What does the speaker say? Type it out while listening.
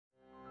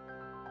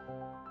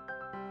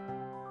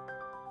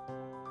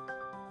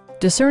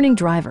Discerning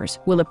drivers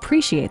will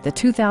appreciate the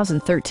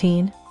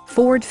 2013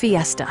 Ford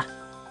Fiesta.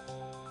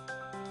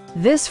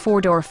 This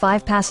four-door,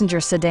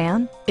 five-passenger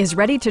sedan is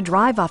ready to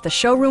drive off the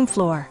showroom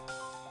floor.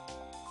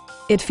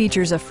 It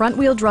features a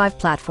front-wheel drive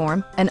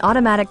platform, an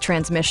automatic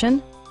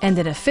transmission, and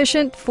an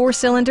efficient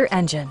four-cylinder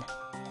engine.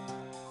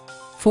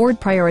 Ford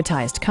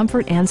prioritized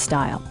comfort and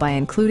style by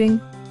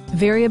including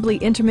variably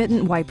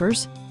intermittent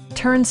wipers,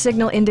 turn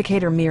signal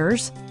indicator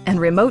mirrors, and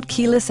remote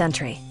keyless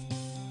entry.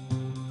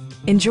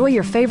 Enjoy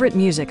your favorite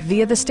music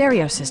via the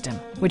stereo system,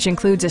 which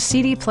includes a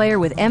CD player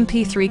with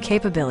MP3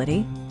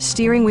 capability,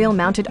 steering wheel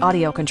mounted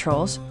audio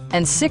controls,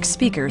 and 6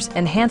 speakers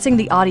enhancing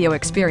the audio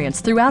experience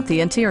throughout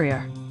the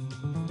interior.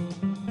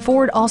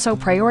 Ford also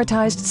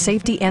prioritized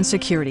safety and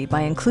security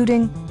by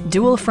including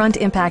dual front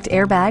impact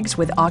airbags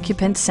with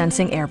occupant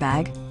sensing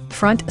airbag,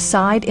 front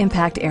side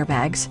impact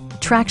airbags,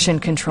 traction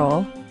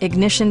control,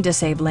 ignition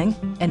disabling,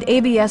 and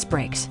ABS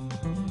brakes.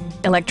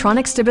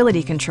 Electronic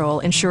stability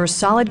control ensures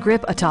solid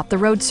grip atop the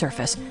road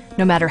surface,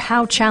 no matter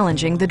how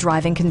challenging the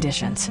driving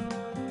conditions.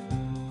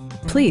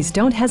 Please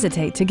don't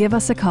hesitate to give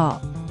us a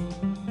call.